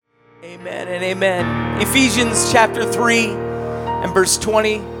Amen and amen. Ephesians chapter 3 and verse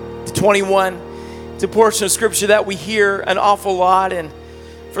 20 to 21. It's a portion of scripture that we hear an awful lot, and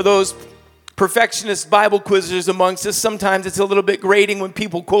for those perfectionist Bible quizzers amongst us, sometimes it's a little bit grating when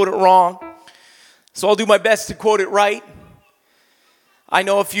people quote it wrong. So I'll do my best to quote it right. I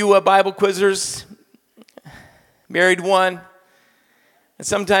know a few Bible quizzers, married one, and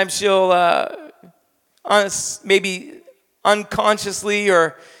sometimes she'll maybe unconsciously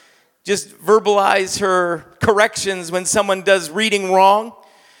or just verbalize her corrections when someone does reading wrong.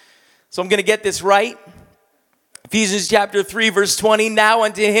 So I'm going to get this right. Ephesians chapter 3, verse 20. Now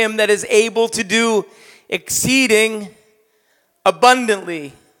unto him that is able to do exceeding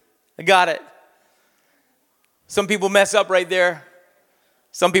abundantly. I got it. Some people mess up right there.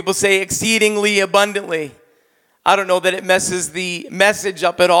 Some people say exceedingly abundantly. I don't know that it messes the message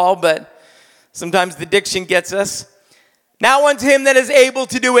up at all, but sometimes the diction gets us. Now unto him that is able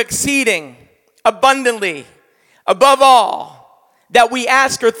to do exceeding abundantly, above all, that we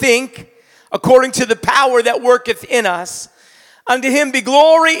ask or think, according to the power that worketh in us. Unto him be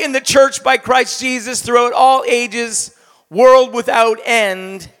glory in the church by Christ Jesus throughout all ages, world without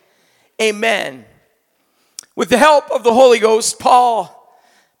end. Amen. With the help of the Holy Ghost, Paul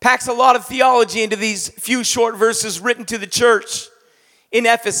packs a lot of theology into these few short verses written to the church in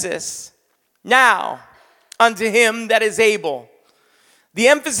Ephesus. Now, unto him that is able. The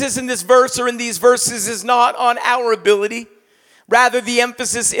emphasis in this verse or in these verses is not on our ability. Rather, the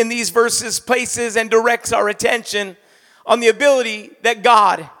emphasis in these verses places and directs our attention on the ability that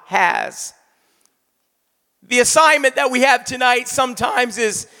God has. The assignment that we have tonight sometimes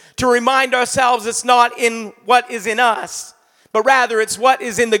is to remind ourselves it's not in what is in us, but rather it's what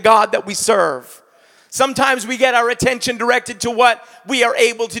is in the God that we serve. Sometimes we get our attention directed to what we are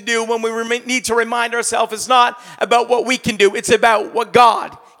able to do when we need to remind ourselves it's not about what we can do, it's about what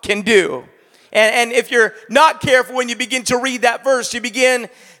God can do. And if you're not careful when you begin to read that verse, you begin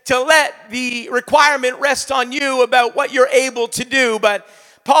to let the requirement rest on you about what you're able to do. But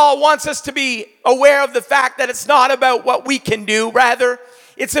Paul wants us to be aware of the fact that it's not about what we can do. Rather,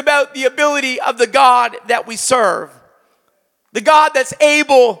 it's about the ability of the God that we serve. The God that's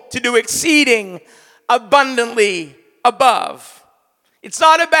able to do exceeding abundantly above. It's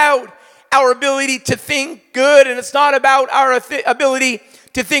not about our ability to think good, and it's not about our ability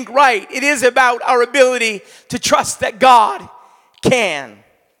to think right. It is about our ability to trust that God can.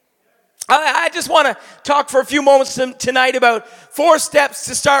 I just want to talk for a few moments tonight about 4 steps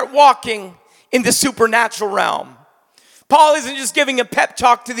to start walking in the supernatural realm. Paul isn't just giving a pep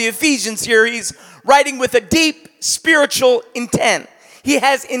talk to the Ephesians here. He's writing with a deep spiritual intent. He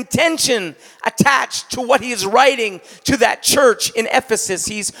has intention attached to what he is writing to that church in Ephesus.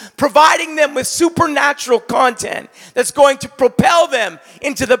 He's providing them with supernatural content that's going to propel them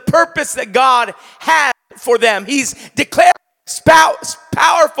into the purpose that God has for them. He's declaring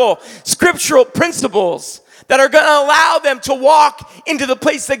powerful scriptural principles that are going to allow them to walk into the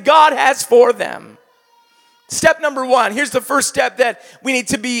place that God has for them. Step number 1, here's the first step that we need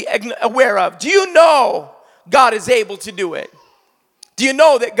to be aware of. Do you know God is able to do it? Do you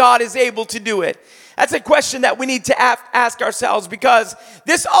know that God is able to do it? That's a question that we need to ask ourselves, because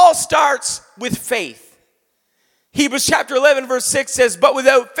this all starts with faith. Hebrews chapter 11 verse 6 says, but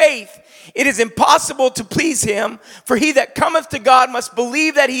without faith it is impossible to please him, for he that cometh to God must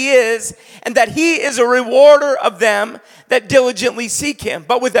believe that he is, and that he is a rewarder of them that diligently seek him.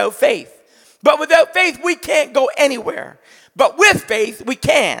 But without faith we can't go anywhere. But with faith we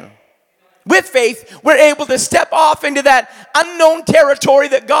can. With faith, we're able to step off into that unknown territory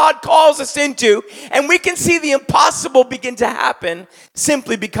that God calls us into, and we can see the impossible begin to happen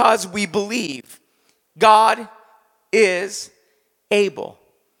simply because we believe. God is able.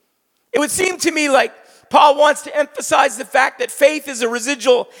 It would seem to me like Paul wants to emphasize the fact that faith is a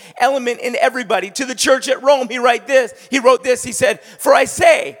residual element in everybody. To the church at Rome, he wrote this, he said, for I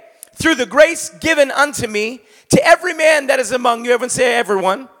say, through the grace given unto me, to every man that is among you, everyone say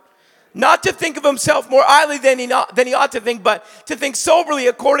everyone, not to think of himself more highly than he ought to think, but to think soberly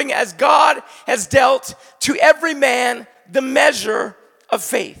according as God has dealt to every man the measure of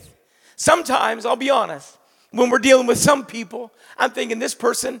faith. Sometimes, I'll be honest, when we're dealing with some people, I'm thinking this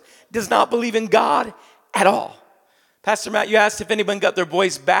person does not believe in God at all. Pastor Matt, you asked if anyone got their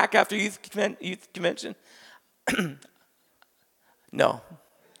voice back after youth convention. No.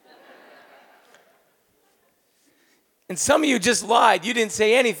 And some of you just lied. You didn't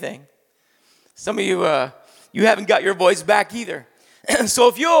say anything. Some of you, you haven't got your voice back either.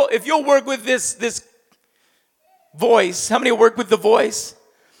 So if you'll work with this voice, how many work with the voice?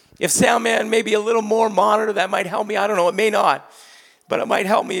 If sound man maybe a little more monitor, that might help me. I don't know. It may not. But it might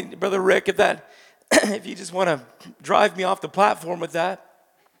help me, Brother Rick, if you just want to drive me off the platform with that.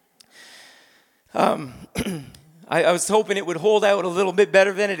 I was hoping it would hold out a little bit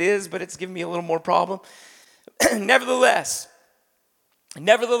better than it is, but it's giving me a little more problem. Nevertheless,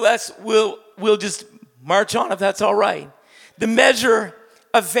 we'll just march on if that's all right. The measure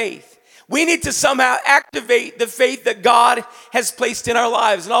of faith. We need to somehow activate the faith that God has placed in our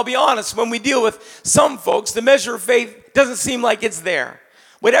lives. And I'll be honest, when we deal with some folks, the measure of faith doesn't seem like it's there.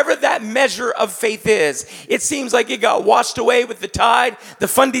 Whatever that measure of faith is, it seems like it got washed away with the tide. The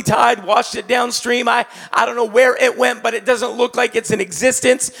Fundy tide washed it downstream. I don't know where it went, but it doesn't look like it's in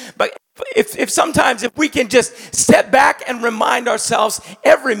existence. But if sometimes we can just step back and remind ourselves,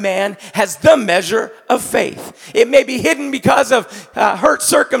 every man has the measure of faith. It may be hidden because of hurt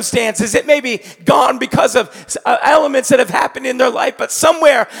circumstances. It may be gone because of elements that have happened in their life. But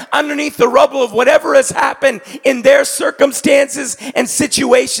somewhere underneath the rubble of whatever has happened in their circumstances and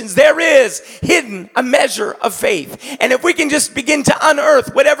situations, there is hidden a measure of faith. And if we can just begin to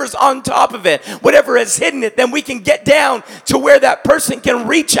unearth whatever's on top of it, whatever has hidden it, then we can get down to where that person can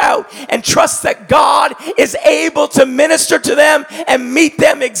reach out and trust that God is able to minister to them and meet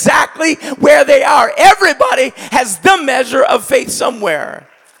them exactly where they are. Everybody has the measure of faith somewhere.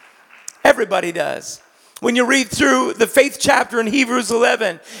 Everybody does. When you read through the faith chapter in Hebrews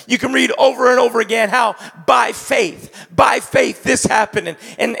 11, you can read over and over again how by faith this happened.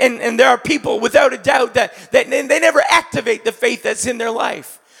 And there are people without a doubt that they never activate the faith that's in their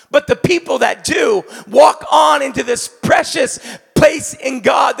life. But the people that do walk on into this precious place in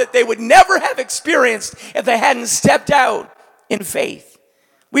God that they would never have experienced if they hadn't stepped out in faith.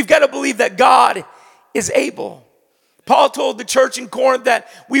 We've got to believe that God is able. Paul told the church in Corinth that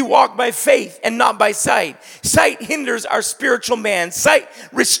we walk by faith and not by sight. Sight hinders our spiritual man. Sight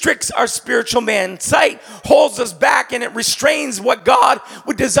restricts our spiritual man. Sight holds us back and it restrains what God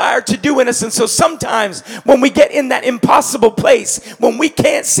would desire to do in us. And so sometimes when we get in that impossible place, when we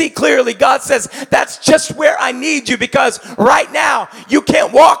can't see clearly, God says, that's just where I need you, because right now you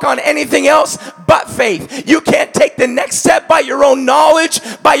can't walk on anything else but faith. You can't take the next step by your own knowledge,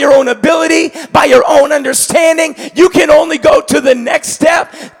 by your own ability, by your own understanding. You can only go to the next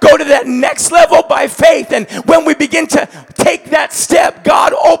step, go to that next level by faith. And when we begin to take that step,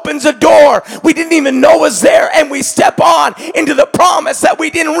 God opens a door we didn't even know was there, and we step on into the promise that we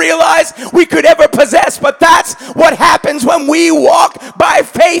didn't realize we could ever possess. But that's what happens when we walk by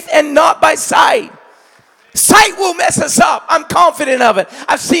faith and not by sight. Sight will mess us up. I'm confident of it.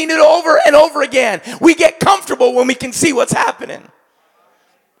 I've seen it over and over again. We get comfortable when we can see what's happening.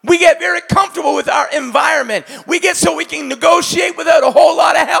 We get very comfortable with our environment. We get so we can negotiate without a whole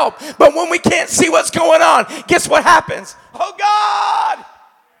lot of help. But when we can't see what's going on, guess what happens? Oh, God!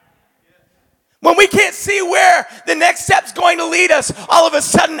 When we can't see where the next step's going to lead us, all of a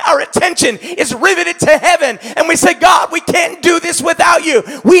sudden our attention is riveted to heaven. And we say, God, we can't do this without you.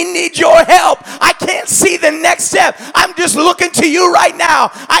 We need your help. I can't see the next step. I'm just looking to you right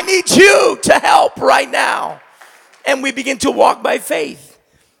now. I need you to help right now. And we begin to walk by faith.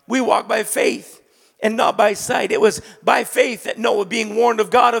 We walk by faith and not by sight. It was by faith that Noah, being warned of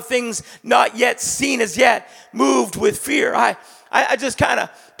God of things not yet seen as yet, moved with fear. I just kind of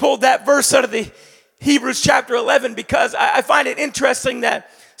pulled that verse out of the Hebrews chapter 11 because I find it interesting that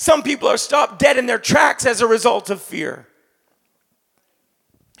some people are stopped dead in their tracks as a result of fear.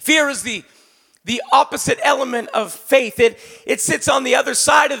 Fear is the opposite element of faith. It sits on the other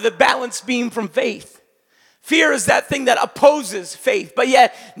side of the balance beam from faith. Fear is that thing that opposes faith. But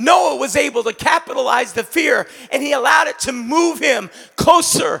yet Noah was able to capitalize the fear, and he allowed it to move him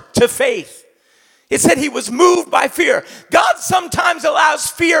closer to faith. It said he was moved by fear. God sometimes allows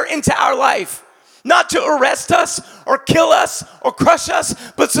fear into our life, not to arrest us or kill us or crush us,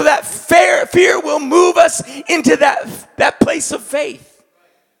 but so that fear will move us into that place of faith.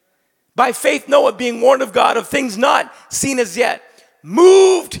 By faith, Noah, being warned of God of things not seen as yet,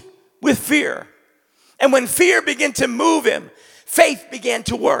 moved with fear. And when fear began to move him, faith began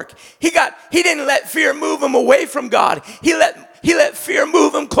to work. He didn't let fear move him away from God. He let fear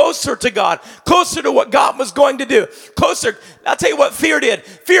move him closer to God, closer to what God was going to do. Closer. I'll tell you what fear did.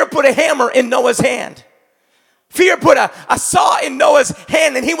 Fear put a hammer in Noah's hand. Fear put a saw in Noah's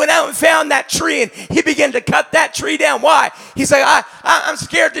hand, and he went out and found that tree, and he began to cut that tree down. Why? He's like, I'm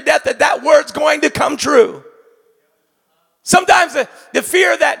scared to death that word's going to come true. Sometimes the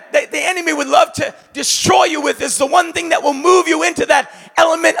fear that the enemy would love to destroy you with is the one thing that will move you into that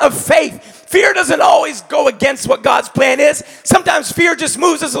element of faith. Fear doesn't always go against what God's plan is. Sometimes fear just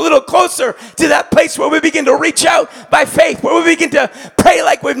moves us a little closer to that place where we begin to reach out by faith, where we begin to pray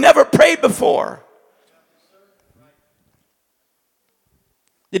like we've never prayed before.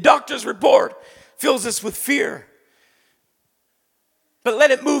 The doctor's report fills us with fear. But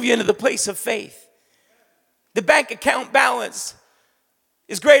let it move you into the place of faith. The bank account balance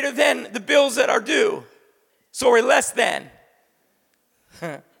is greater than the bills that are due. Sorry, less than.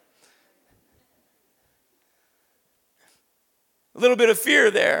 A little bit of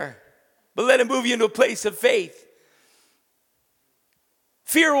fear there, but let it move you into a place of faith.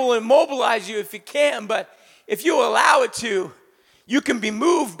 Fear will immobilize you if it can, but if you allow it to, you can be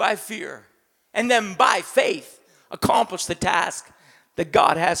moved by fear and then by faith accomplish the task that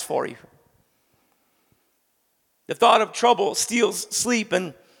God has for you. The thought of trouble steals sleep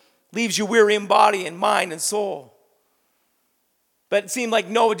and leaves you weary in body and mind and soul. But it seemed like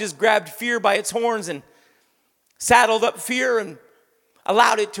Noah just grabbed fear by its horns and saddled up fear and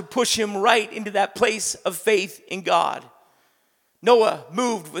allowed it to push him right into that place of faith in God. Noah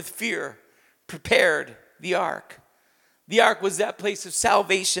moved with fear, prepared the ark. The ark was that place of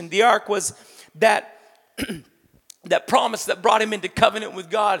salvation. The ark was that, that promise that brought him into covenant with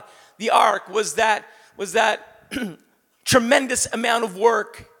God. The ark was that tremendous amount of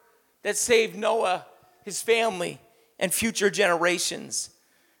work that saved Noah, his family, and future generations.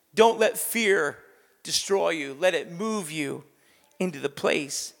 Don't let fear destroy you. Let it move you into the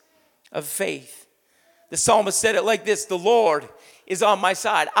place of faith. The psalmist said it like this: the Lord is on my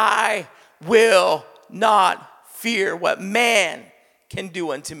side. I will not fear what man can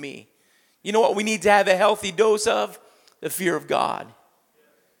do unto me. You know what we need to have a healthy dose of? The fear of God.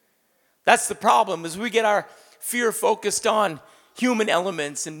 That's the problem, is we get our fear focused on human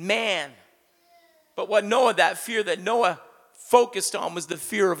elements and man. But that fear that Noah focused on was the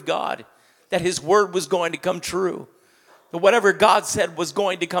fear of God, that his word was going to come true, that whatever God said was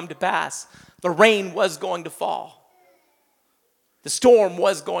going to come to pass. The rain was going to fall. The storm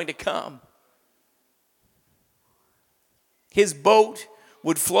was going to come. His boat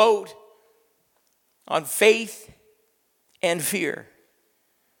would float on faith and fear.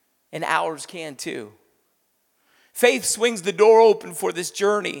 And ours can too. Faith swings the door open for this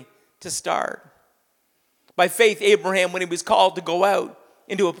journey to start. By faith, Abraham, when he was called to go out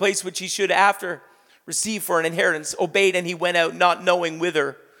into a place which he should after receive for an inheritance, obeyed, and he went out not knowing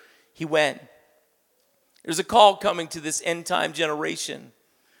whither he went. There's a call coming to this end time generation.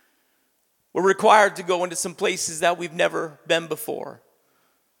 We're required to go into some places that we've never been before.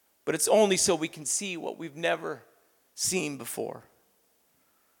 But it's only so we can see what we've never seen before.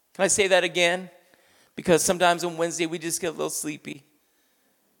 Can I say that again? Because sometimes on Wednesday we just get a little sleepy.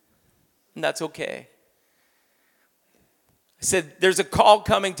 And that's okay. I said there's a call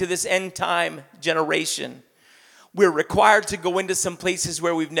coming to this end time generation. We're required to go into some places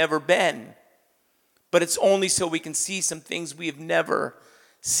where we've never been. But it's only so we can see some things we have never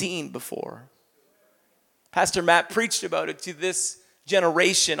seen before. Pastor Matt preached about it to this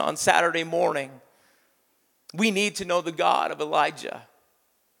generation on Saturday morning. We need to know the God of Elijah.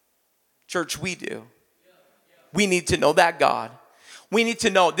 Church, we do. We need to know that God. We need to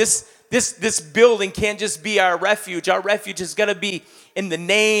know this building can't just be our refuge. Our refuge is going to be in the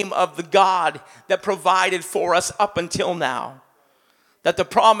name of the God that provided for us up until now. That the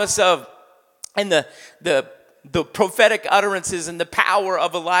promise of and the prophetic utterances and the power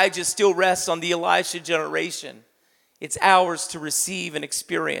of Elijah still rests on the Elisha generation. It's ours to receive and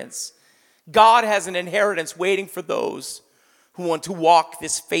experience. God has an inheritance waiting for those who want to walk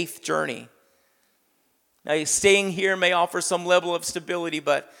this faith journey. Now, staying here may offer some level of stability,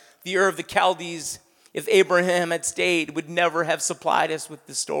 but the Ur of the Chaldees, if Abraham had stayed, would never have supplied us with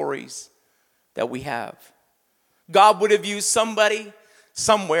the stories that we have. God would have used somebody,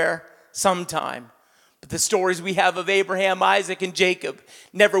 somewhere, sometime. But the stories we have of Abraham, Isaac, and Jacob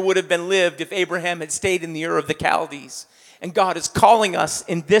never would have been lived if Abraham had stayed in the Ur of the Chaldees. And God is calling us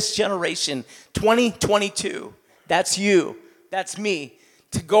in this generation, 2022, that's you, that's me,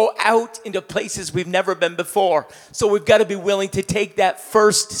 to go out into places we've never been before. So we've got to be willing to take that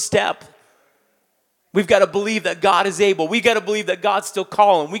first step. We've got to believe that God is able. We've got to believe that God's still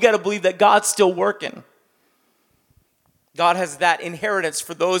calling. We've got to believe that God's still working. God has that inheritance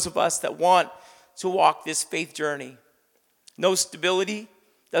for those of us that want to walk this faith journey. No stability,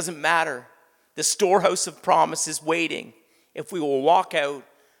 doesn't matter. The storehouse of promise is waiting if we will walk out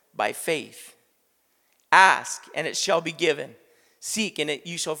by faith. Ask, and it shall be given. Seek, and it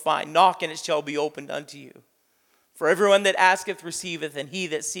you shall find. Knock, and it shall be opened unto you. For everyone that asketh receiveth, and he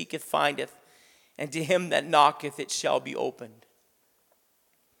that seeketh findeth, and to him that knocketh it shall be opened.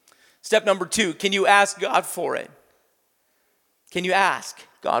 Step number 2, can you ask God for it? Can you ask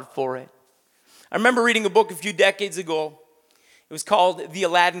God for it? I remember reading a book a few decades ago. It was called The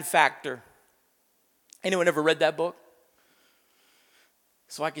Aladdin Factor. Anyone ever read that book?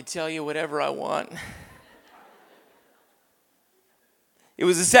 so I could tell you whatever I want. It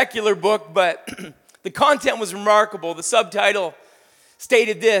was a secular book, but the content was remarkable. The subtitle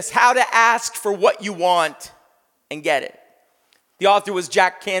stated this: How to Ask for What You Want and Get It. The author was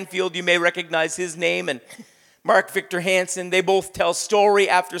Jack Canfield. You may recognize his name, and Mark Victor Hansen. They both tell story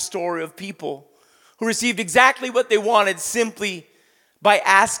after story of people who received exactly what they wanted simply by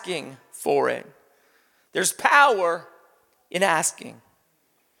asking for it. There's power in asking.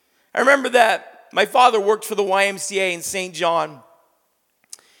 I remember that my father worked for the YMCA in St. John.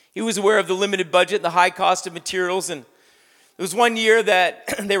 He was aware of the limited budget and the high cost of materials, and it was one year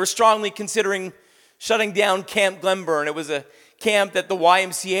that they were strongly considering shutting down Camp Glenburn. It was a camp that the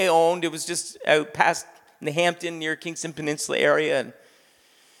YMCA owned. It was just out past in the Hampton near Kingston Peninsula area, and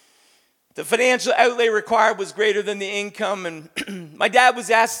the financial outlay required was greater than the income, and my dad was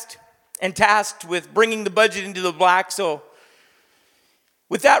asked and tasked with bringing the budget into the black. So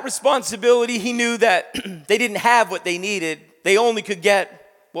with that responsibility, he knew that they didn't have what they needed. They only could get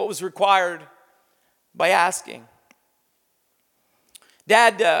what was required by asking.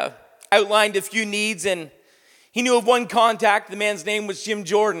 Dad outlined a few needs, and he knew of one contact. The man's name was Jim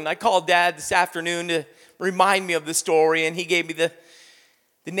Jordan. I called Dad this afternoon to remind me of the story, and he gave me the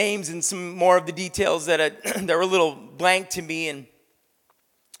names and some more of the details that were a little blank to me. And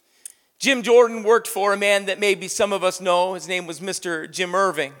Jim Jordan worked for a man that maybe some of us know. His name was Mr. Jim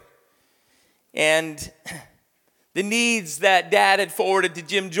Irving. And the needs that Dad had forwarded to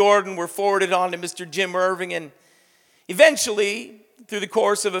Jim Jordan were forwarded on to Mr. Jim Irving. And eventually, through the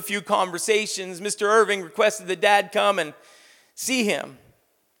course of a few conversations, Mr. Irving requested that Dad come and see him.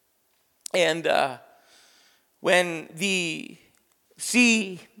 And when the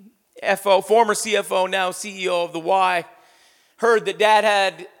former CFO, now CEO of the Y, heard that Dad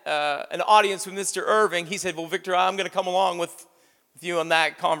had an audience with Mr. Irving, he said, well, Victor, I'm going to come along with you on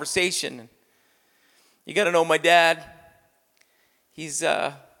that conversation. You got to know my dad.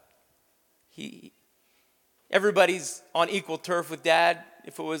 Everybody's on equal turf with Dad.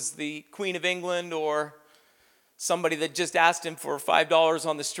 If it was the Queen of England or somebody that just asked him for $5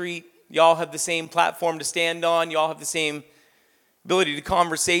 on the street, y'all have the same platform to stand on. Y'all have the same ability to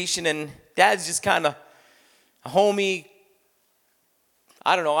conversation. And Dad's just kind of a homie.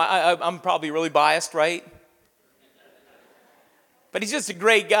 I don't know. I'm probably really biased, right? But he's just a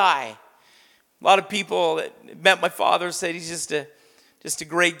great guy. A lot of people that met my father said he's just a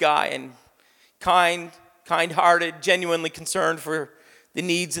great guy and kind-hearted, genuinely concerned for the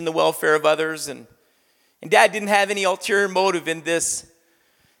needs and the welfare of others. And Dad didn't have any ulterior motive in this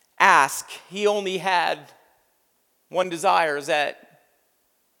ask. He only had one desire, is that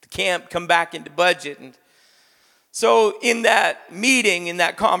the camp come back into budget. And so in that meeting, in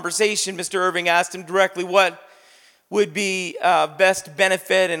that conversation, Mr. Irving asked him directly what would be best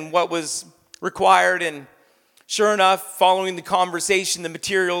benefit and what was required. And sure enough, following the conversation, the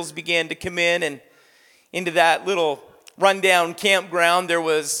materials began to come in, and into that little rundown campground, there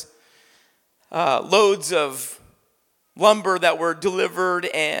was loads of lumber that were delivered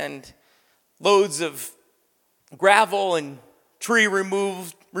and loads of gravel and tree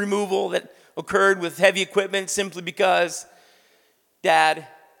removal that occurred with heavy equipment simply because Dad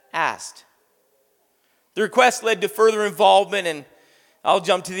asked. The request led to further involvement, and I'll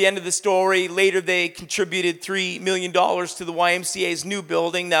jump to the end of the story. Later, they contributed $3 million to the YMCA's new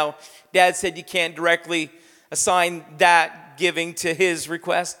building. Now, Dad said you can't directly assign that giving to his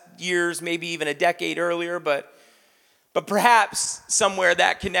request years, maybe even a decade earlier, but perhaps somewhere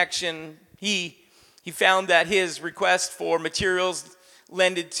that connection, he found that his request for materials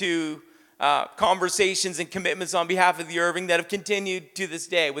lended to conversations and commitments on behalf of the Irving that have continued to this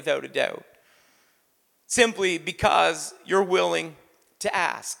day, without a doubt. Simply because you're willing to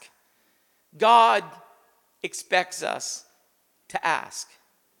ask. God expects us to ask.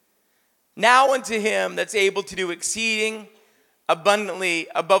 Now unto him that's able to do exceeding abundantly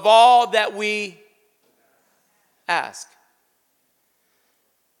above all that we ask.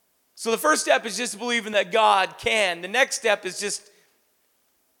 So the first step is just believing that God can. The next step is just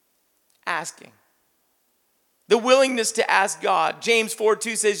asking. The willingness to ask God. James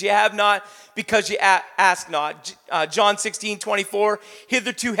 4:2 says, you have not because you ask not. John 16:24,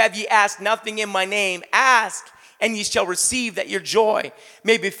 hitherto have ye asked nothing in my name. Ask, and ye shall receive, that your joy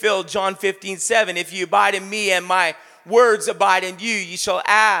may be filled. John 15:7, if you abide in me and my words abide in you, ye shall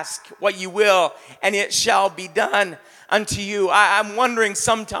ask what you will, and it shall be done unto you. I'm wondering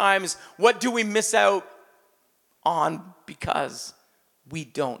sometimes, what do we miss out on because we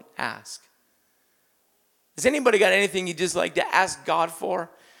don't ask? Has anybody got anything you just like to ask God for?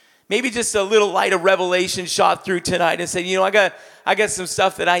 Maybe just a little light of revelation shot through tonight and say, I got got some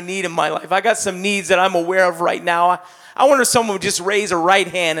stuff that I need in my life. I got some needs that I'm aware of right now. I wonder if someone would just raise a right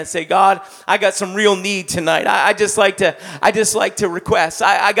hand and say, God, I got some real need tonight. I just like to request.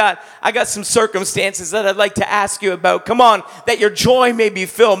 I got some circumstances that I'd like to ask you about. Come on, that your joy may be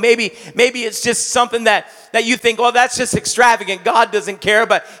filled. Maybe it's just something that you think, well, that's just extravagant. God doesn't care.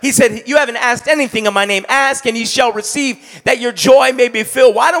 But he said, you haven't asked anything in my name. Ask and ye shall receive, that your joy may be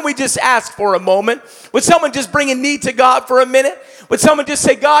filled. Why don't we just ask for a moment? Would someone just bring a need to God for a minute? Would someone just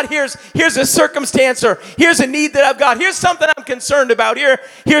say, God, here's a circumstance, or here's a need that I've got. Here's something I'm concerned about.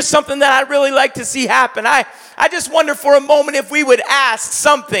 Here's something that I'd really like to see happen. I just wonder for a moment if we would ask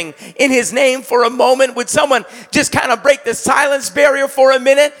something in his name for a moment. Would someone just kind of break the silence barrier for a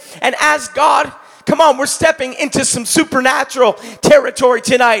minute and ask God? Come on, we're stepping into some supernatural territory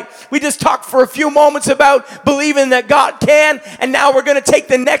tonight. We just talked for a few moments about believing that God can, and now we're going to take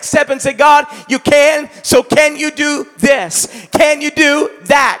the next step and say, God, you can, so can you do this? Can you do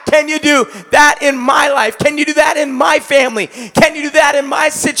that? Can you do that in my life? Can you do that in my family? Can you do that in my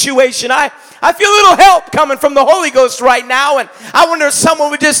situation? I feel a little help coming from the Holy Ghost right now, and I wonder if someone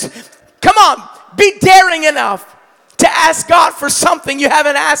would just, come on, be daring enough to ask God for something you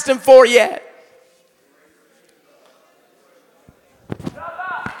haven't asked him for yet.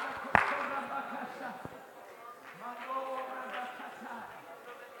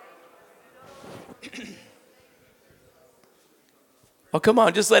 Oh, come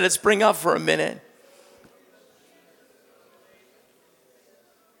on, just let it spring up for a minute.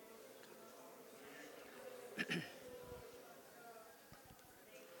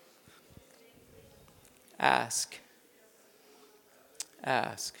 Ask.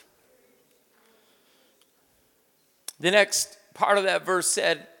 Ask. The next part of that verse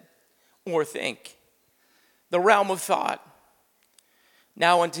said, or think. The realm of thought.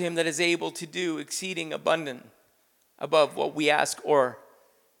 Now unto him that is able to do exceeding abundant above what we ask or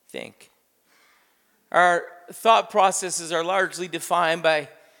think. Our thought processes are largely defined by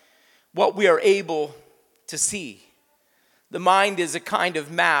what we are able to see. The mind is a kind of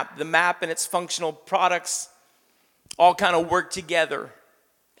map. The map and its functional products all kind of work together.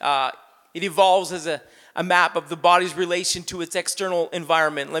 It evolves as a map of the body's relation to its external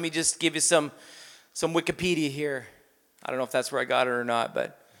environment. Let me just give you some Wikipedia here. I don't know if that's where I got it or not,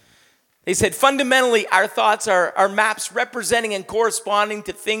 but they said, fundamentally, our thoughts are maps representing and corresponding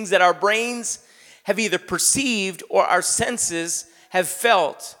to things that our brains have either perceived or our senses have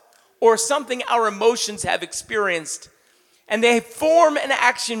felt, or something our emotions have experienced. And they form an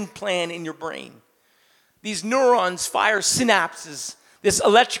action plan in your brain. These neurons fire synapses. This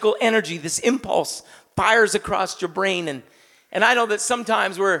electrical energy, this impulse fires across your brain. And I know that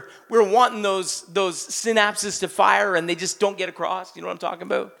sometimes we're wanting those synapses to fire and they just don't get across. You know what I'm talking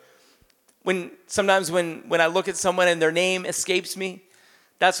about? Sometimes when I look at someone and their name escapes me,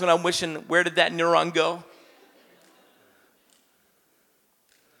 that's when I'm wishing, where did that neuron go?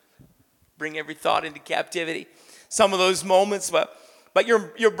 Bring every thought into captivity. Some of those moments, but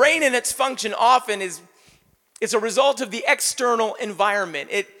your brain and its function often it's a result of the external environment.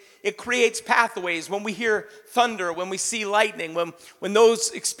 It creates pathways. When we hear thunder, when we see lightning, when those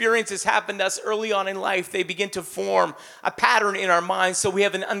experiences happen to us early on in life, they begin to form a pattern in our minds so we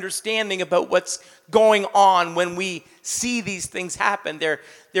have an understanding about what's going on when we see these things happen.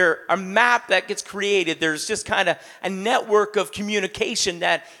 They're a map that gets created. There's just kind of a network of communication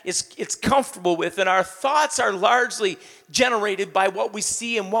that it's comfortable with, and our thoughts are largely generated by what we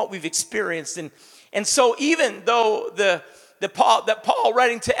see and what we've experienced. And so even though Paul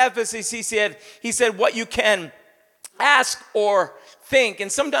writing to Ephesus, he said what you can ask or think.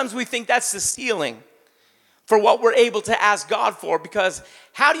 And sometimes we think that's the ceiling for what we're able to ask God for, because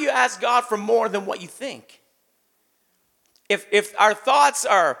how do you ask God for more than what you think? If our thoughts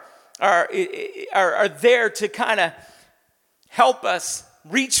are there to kind of help us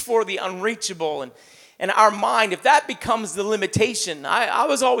reach for the unreachable, and our mind, if that becomes the limitation, I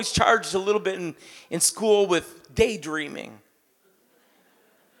was always charged a little bit in school with daydreaming.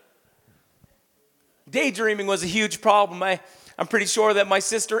 Daydreaming was a huge problem. I'm pretty sure that my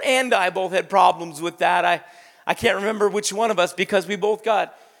sister and I both had problems with that. I can't remember which one of us, because we both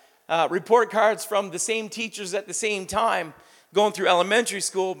got report cards from the same teachers at the same time going through elementary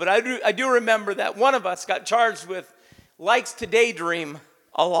school. But I do remember that one of us got charged with likes to daydream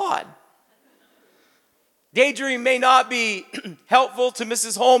a lot. Daydream may not be helpful to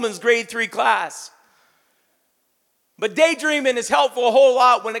Mrs. Holman's grade 3 class, but daydreaming is helpful a whole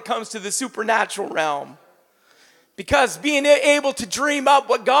lot when it comes to the supernatural realm. Because being able to dream up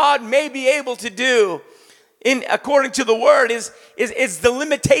what God may be able to do according to the word is the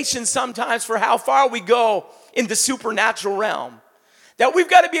limitation sometimes for how far we go in the supernatural realm. that we've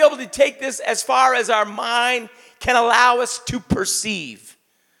got to be able to take this as far as our mind can allow us to perceive.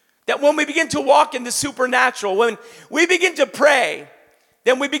 That when we begin to walk in the supernatural, when we begin to pray,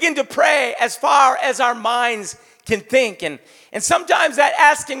 then we begin to pray as far as our minds can think. And sometimes that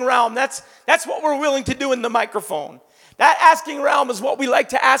asking realm, that's what we're willing to do in the microphone. That asking realm is what we like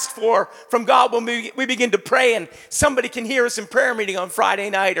to ask for from God when we begin to pray and somebody can hear us in prayer meeting on Friday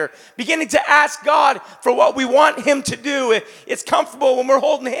night, or beginning to ask God for what we want him to do. It's comfortable when we're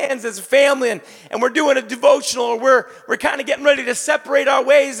holding hands as a family and we're doing a devotional, or we're kind of getting ready to separate our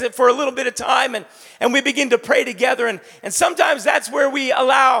ways for a little bit of time, and we begin to pray together. And sometimes that's where we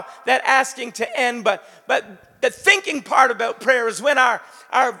allow that asking to end. But the thinking part about prayer is when our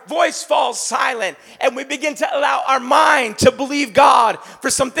voice falls silent and we begin to allow our mind to believe God for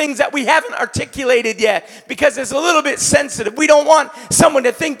some things that we haven't articulated yet, because it's a little bit sensitive. We don't want someone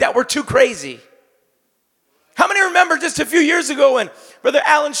to think that we're too crazy. How many remember just a few years ago when Brother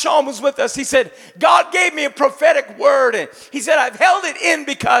Alan Shawn was with us? He said, God gave me a prophetic word, and he said, I've held it in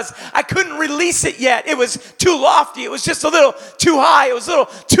because I couldn't release it yet. It was too lofty. It was just a little too high. It was a little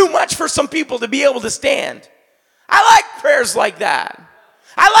too much for some people to be able to stand. I like prayers like that.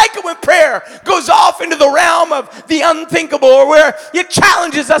 I like it when prayer goes off into the realm of the unthinkable, or where it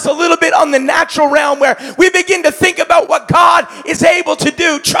challenges us a little bit on the natural realm, where we begin to think about what God is able to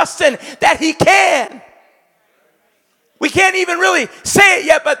do, trusting that he can. We can't even really say it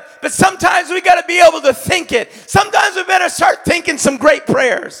yet, but sometimes we got to be able to think it. Sometimes we better start thinking some great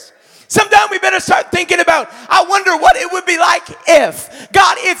prayers. Sometimes we better start thinking about, I wonder what it would be like if.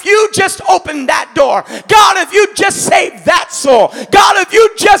 God, if you just opened that door. God, if you just saved that soul. God, if you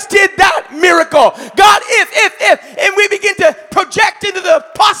just did that miracle. God, if. And we begin to project into the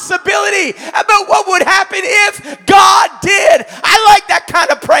possibility about what would happen if God did. I like that kind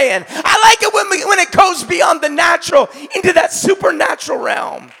of praying. I like it when it goes beyond the natural into that supernatural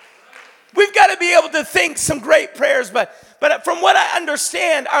realm. We've got to be able to think some great prayers, but from what I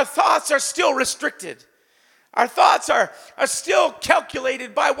understand, our thoughts are still restricted. Our thoughts are still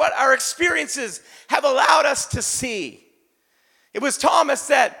calculated by what our experiences have allowed us to see. It was Thomas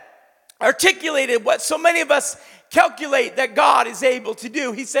that articulated what so many of us calculate that God is able to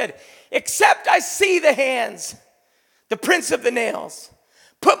do. He said, except I see the hands, the prints of the nails,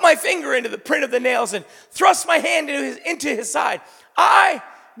 put my finger into the print of the nails, and thrust my hand into his side, I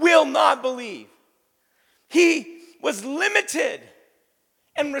will not believe. He was limited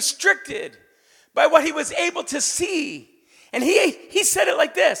and restricted by what he was able to see. And he said it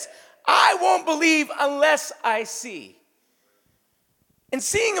like this, I won't believe unless I see. And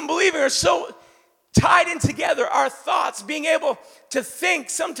seeing and believing are so tied in together. Our thoughts, being able to think,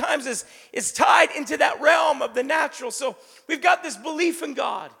 sometimes is tied into that realm of the natural. So we've got this belief in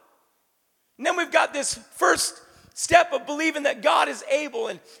God. And then we've got this first step of believing that God is able,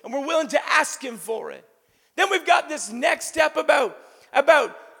 and we're willing to ask him for it. Then we've got this next step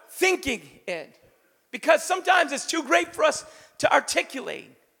about thinking it, because sometimes it's too great for us to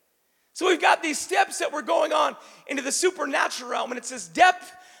articulate. So we've got these steps that we're going on into the supernatural realm, and it's this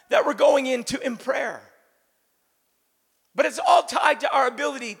depth that we're going into in prayer. But it's all tied to our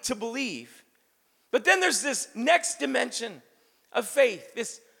ability to believe. But then there's this next dimension of faith,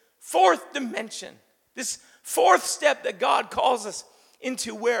 this fourth dimension, this fourth step that God calls us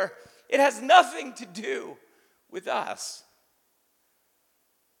into, where it has nothing to do with us.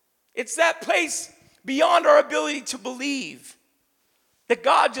 It's that place beyond our ability to believe that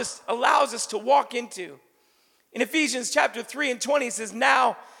God just allows us to walk into. In Ephesians chapter 3 and 20, it says,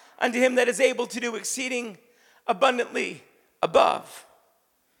 now unto him that is able to do exceeding abundantly above.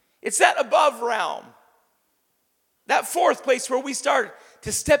 It's that above realm, that fourth place where we start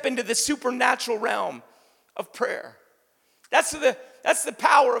to step into the supernatural realm of prayer. That's the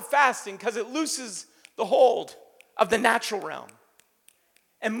power of fasting, because it looses the hold of the natural realm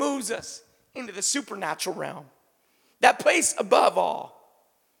and moves us into the supernatural realm. That place above all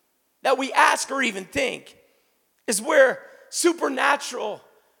that we ask or even think is where supernatural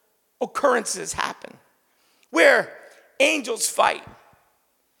occurrences happen, where angels fight,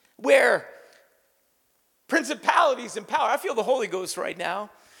 where principalities and power, I feel the Holy Ghost right now,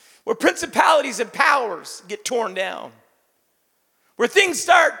 where principalities and powers get torn down, where things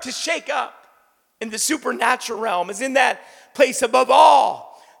start to shake up in the supernatural realm, is in that place above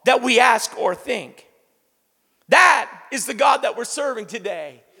all that we ask or think. That is the God that we're serving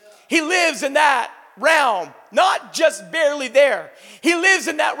today. He lives in that realm, not just barely there. He lives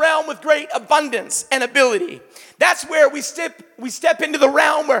in that realm with great abundance and ability. That's where we step into the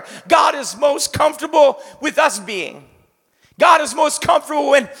realm where God is most comfortable with us being. God is most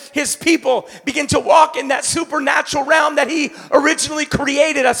comfortable when his people begin to walk in that supernatural realm that he originally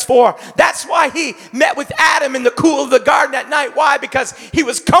created us for. That's why he met with Adam in the cool of the garden at night. Why? Because he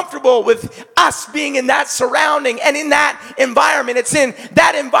was comfortable with us being in that surrounding and in that environment. It's in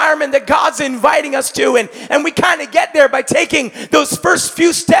that environment that God's inviting us to. And we kind of get there by taking those first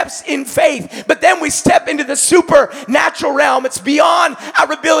few steps in faith. But then we step into the supernatural realm. It's beyond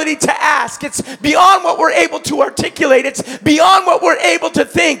our ability to ask. It's beyond what we're able to articulate. It's beyond what we're able to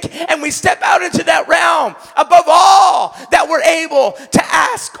think, and we step out into that realm above all that we're able to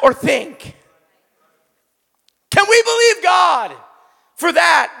ask or think. Can we believe God for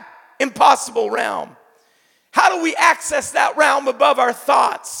that impossible realm? How do we access that realm above our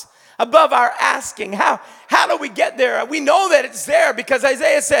thoughts, above our asking? How do we get there? We know that it's there because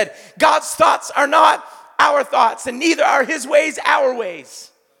Isaiah said, God's thoughts are not our thoughts, and neither are his ways our ways.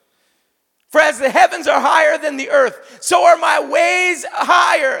 For as the heavens are higher than the earth, so are my ways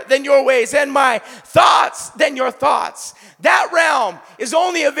higher than your ways, and my thoughts than your thoughts. That realm is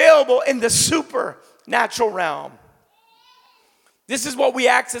only available in the supernatural realm. This is what we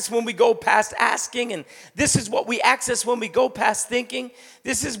access when we go past asking, and this is what we access when we go past thinking.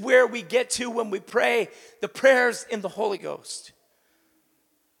 This is where we get to when we pray the prayers in the Holy Ghost.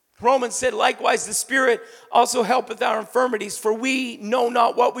 Romans said, likewise, the Spirit also helpeth our infirmities, for we know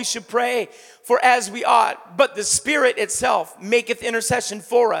not what we should pray for as we ought. But the Spirit itself maketh intercession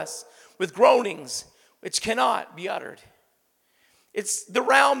for us with groanings which cannot be uttered. It's the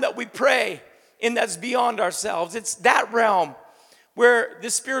realm that we pray in that's beyond ourselves. It's that realm where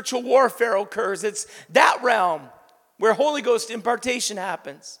the spiritual warfare occurs. It's that realm where Holy Ghost impartation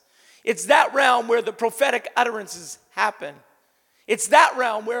happens. It's that realm where the prophetic utterances happen. It's that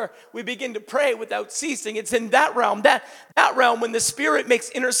realm where we begin to pray without ceasing. It's in that realm, that realm when the Spirit makes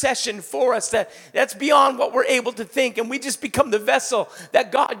intercession for us, that's beyond what we're able to think, and we just become the vessel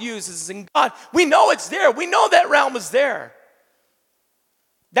that God uses. And God, we know it's there. We know that realm is there.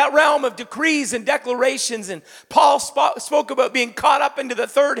 That realm of decrees and declarations, and Paul spoke about being caught up into the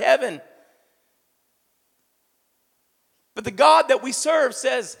third heaven. But the God that we serve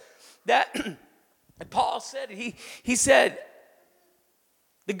says that, and Paul said, he said,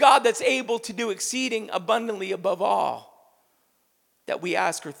 the God that's able to do exceeding abundantly above all that we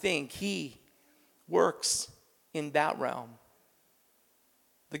ask or think, he works in that realm.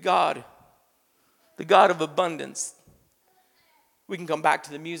 The God of abundance. We can come back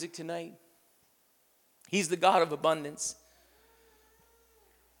to the music tonight. He's the God of abundance.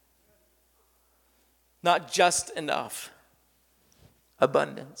 Not just enough.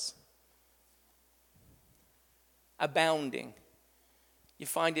 Abundance. Abounding. You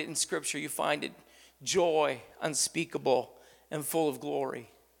find it in Scripture. You find it joy unspeakable and full of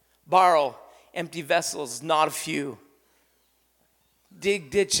glory. Borrow empty vessels, not a few. Dig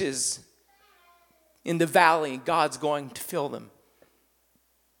ditches in the valley. God's going to fill them.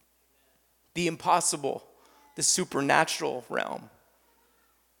 The impossible, the supernatural realm.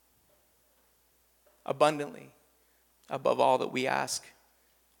 Abundantly, above all that we ask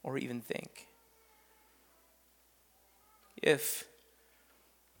or even think. If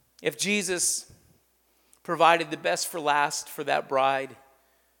Jesus provided the best for last for that bride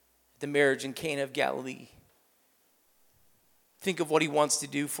at the marriage in Cana of Galilee, think of what he wants to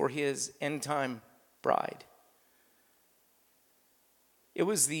do for his end-time bride. It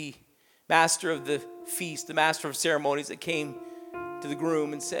was the master of the feast, the master of ceremonies that came to the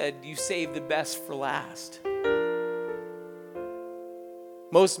groom and said, you saved the best for last.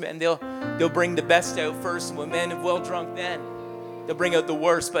 Most men, they'll bring the best out first, and when men have well drunk then, they'll bring out the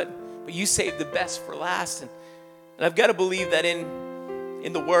worst, but you saved the best for last. And I've got to believe that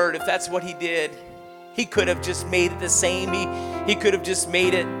in the Word, if that's what he did, he could have just made it the same. He could have just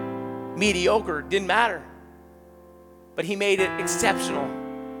made it mediocre. It didn't matter. But he made it exceptional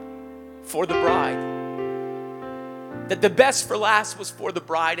for the bride. That the best for last was for the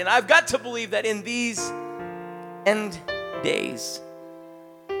bride. And I've got to believe that in these end days,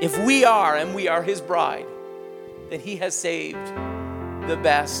 if we are, and we are his bride, then he has saved the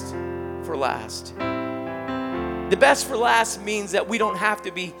best for last. The best for last means that we don't have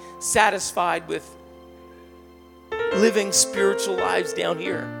to be satisfied with living spiritual lives down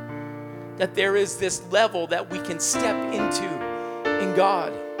here. That there is this level that we can step into in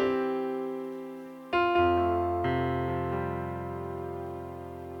God.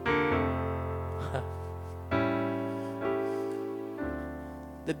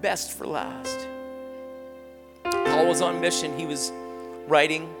 The best for last. Paul was on mission. He was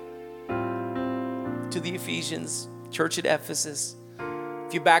writing to the Ephesians church at Ephesus,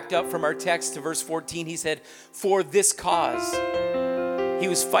 If you backed up from our text to verse 14, he said, for this cause. He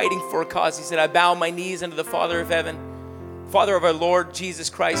was fighting for a cause. He said, I bow my knees unto the Father of heaven, Father of our Lord Jesus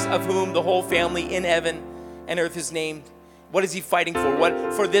Christ, of whom the whole family in heaven and earth is named. What is he fighting for?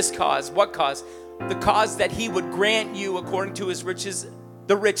 What for this cause? What cause? The cause that he would grant you according to his riches,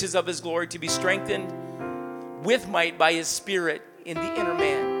 the riches of his glory, to be strengthened with might by his Spirit in the inner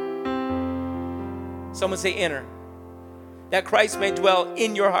man. Someone say inner. That Christ may dwell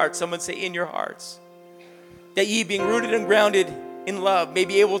in your hearts. Someone say in your hearts. That ye, being rooted and grounded in love, may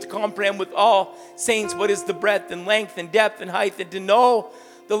be able to comprehend with all saints what is the breadth and length and depth and height, and to know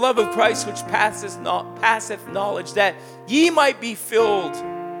the love of Christ which passeth knowledge, that ye might be filled.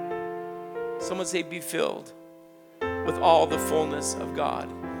 Someone say be filled with all the fullness of God.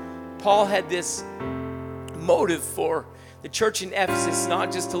 Paul had this motive for the church in Ephesus,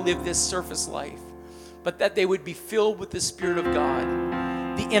 not just to live this surface life, but that they would be filled with the Spirit of God,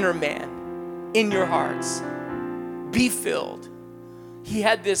 the inner man, in your hearts. Be filled. He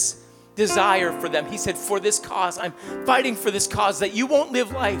had this desire for them. He said, for this cause, I'm fighting for this cause, that you won't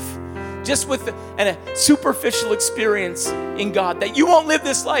live life just with a superficial experience in God, that you won't live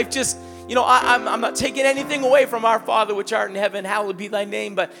this life just, I'm not taking anything away from our Father which art in heaven, hallowed be thy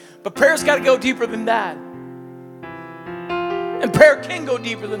name, but prayer's got to go deeper than that. And prayer can go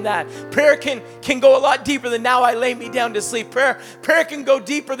deeper than that. Prayer can go a lot deeper than now I lay me down to sleep. Prayer can go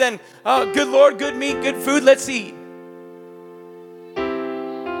deeper than, good Lord, good meat, good food, let's eat.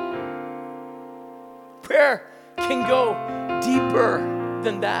 Prayer can go deeper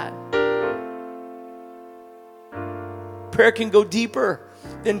than that. Prayer can go deeper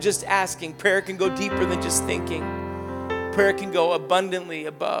than just asking. Prayer can go deeper than just thinking. Prayer can go abundantly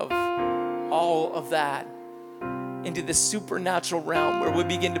above all of that into the supernatural realm where we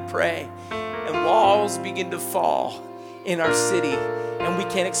begin to pray and walls begin to fall in our city. And we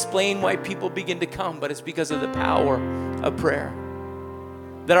can't explain why people begin to come, but it's because of the power of prayer.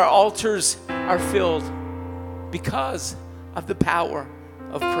 That our altars are filled because of the power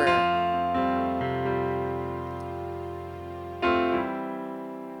of prayer.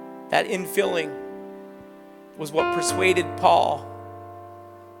 That infilling was what persuaded Paul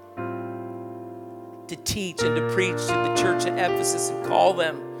to teach and to preach to the church at Ephesus and call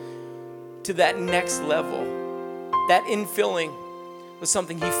them to that next level. That infilling was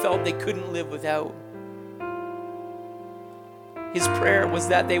something he felt they couldn't live without. His prayer was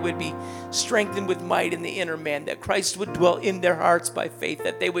that they would be strengthened with might in the inner man, that Christ would dwell in their hearts by faith,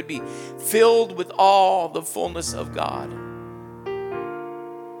 that they would be filled with all the fullness of God,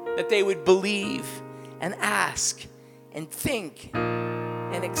 that they would believe and ask and think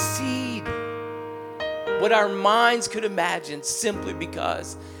and exceed what our minds could imagine, simply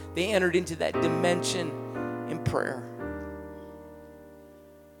because they entered into that dimension in prayer.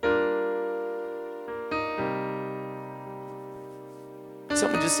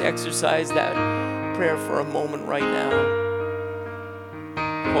 Someone just exercise that prayer for a moment right now.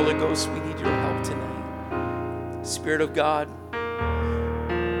 Holy Ghost, we need your help tonight. Spirit of God,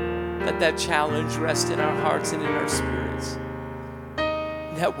 let that challenge rest in our hearts and in our spirits.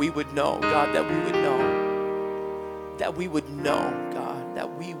 That we would know, God, that we would know. That we would know, God,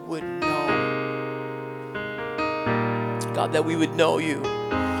 that we would know. God, that we would know you.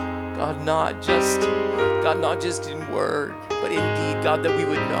 God, not just in word, but in deed, God, that we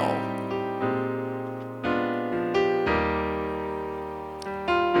would know.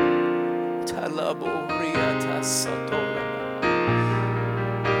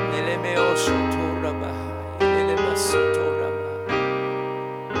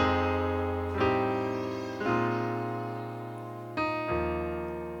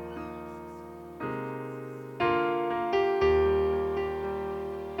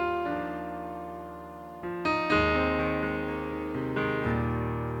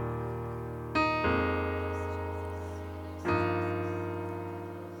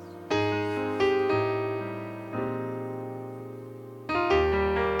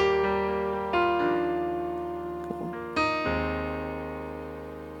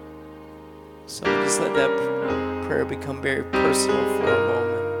 So just let that prayer become very personal for a moment.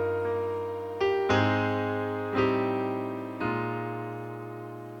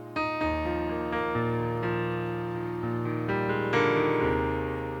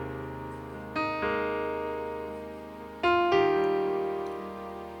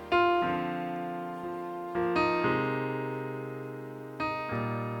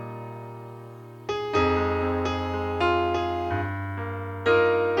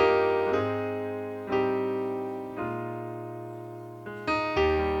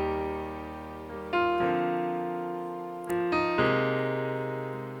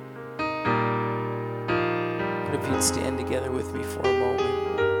 you'd stand together with me for a moment.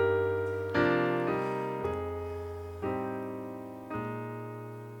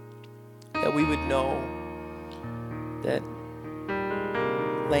 That we would know that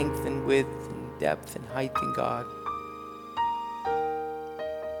length and width and depth and height in God.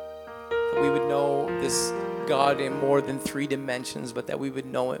 That we would know this God in more than 3 dimensions, but that we would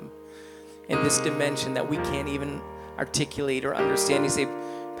know him in this dimension that we can't even articulate or understand. You say,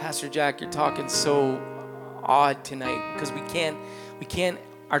 Pastor Jack, you're talking so odd tonight, because we can't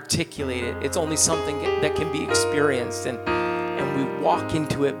articulate it. It's only something that can be experienced, and we walk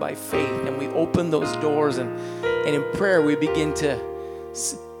into it by faith, and we open those doors, and in prayer we begin to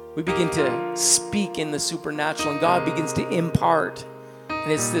speak in the supernatural, and God begins to impart.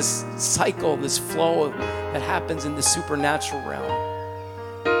 And it's this cycle, this flow that happens in the supernatural realm.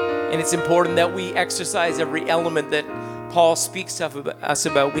 And it's important that we exercise every element that Paul speaks to us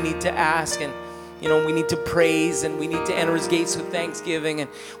about. We need to ask, and we need to praise, and we need to enter his gates with thanksgiving, and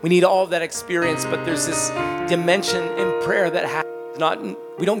we need all of that experience. But there's this dimension in prayer that happens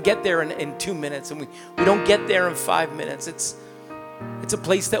we don't get there in 2 minutes, and we don't get there in 5 minutes. It's a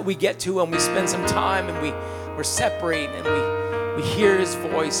place that we get to, and we spend some time, and we're separate, and we hear his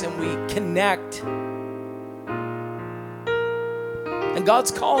voice, and we connect. And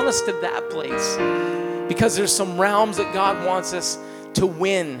God's calling us to that place, because there's some realms that God wants us to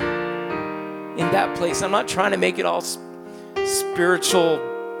win in that place. I'm not trying to make it all spiritual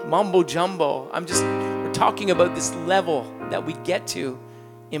mumbo jumbo. We're talking about this level that we get to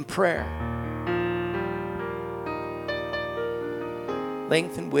in prayer.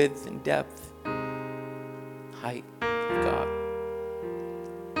 Length and width and depth, height of God.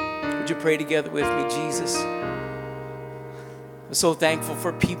 Would you pray together with me? Jesus, I'm so thankful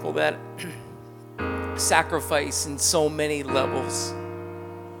for people that sacrifice in so many levels: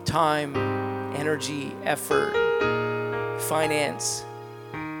 time, energy, effort, finance.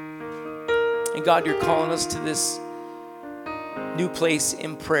 And God, you're calling us to this new place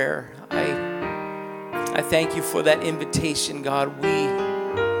in prayer. I thank you for that invitation, God.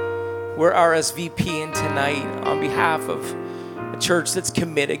 We're RSVPing tonight on behalf of a church that's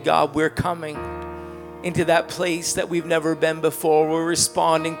committed. God, we're coming into that place that we've never been before. We're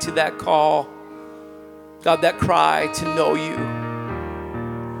responding to that call, God, that cry to know you.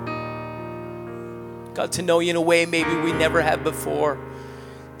 God, to know you in a way maybe we never have before.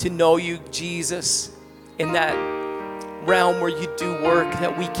 To know you, Jesus, in that realm where you do work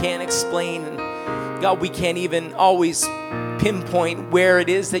that we can't explain. And God, we can't even always pinpoint where it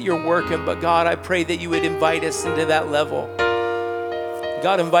is that you're working. But God, I pray that you would invite us into that level.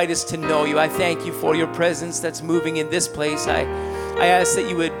 God, invite us to know you. I thank you for your presence that's moving in this place. I ask that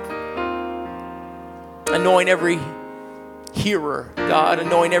you would anoint every hearer, God,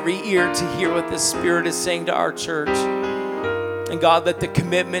 anoint every ear to hear what the Spirit is saying to our church. And God, let the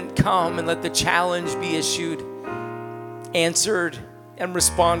commitment come, and let the challenge be issued, answered, and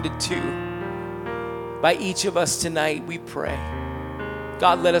responded to by each of us tonight, we pray.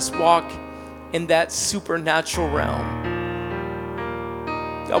 God, let us walk in that supernatural realm.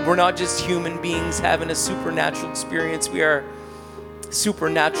 God, we're not just human beings having a supernatural experience. We are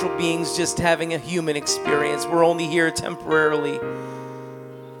supernatural beings just having a human experience. We're only here temporarily.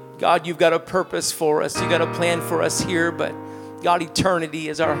 God, you've got a purpose for us. You've got a plan for us here, but God, eternity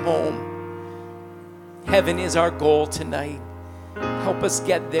is our home. Heaven is our goal tonight. Help us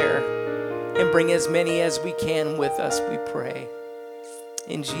get there and bring as many as we can with us, we pray.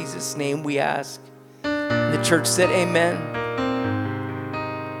 In Jesus' name we ask. And the church said amen.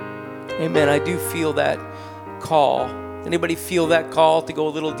 Amen. I do feel that call. Anybody feel that call to go a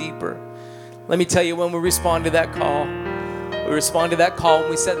little deeper? Let me tell you, when we respond to that call, we respond to that call when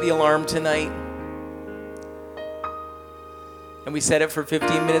we set the alarm tonight. And we set it for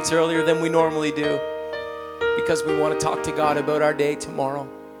 15 minutes earlier than we normally do, because we want to talk to God about our day tomorrow.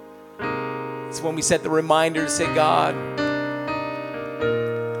 It's when we set the reminder to say, God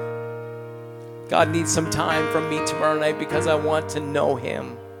needs some time from me tomorrow night, because I want to know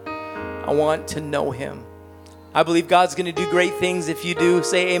him. I want to know him. I believe God's going to do great things. If you do,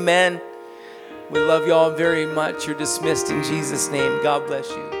 say amen. We love you all very much. You're dismissed in Jesus' name. God bless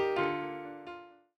you.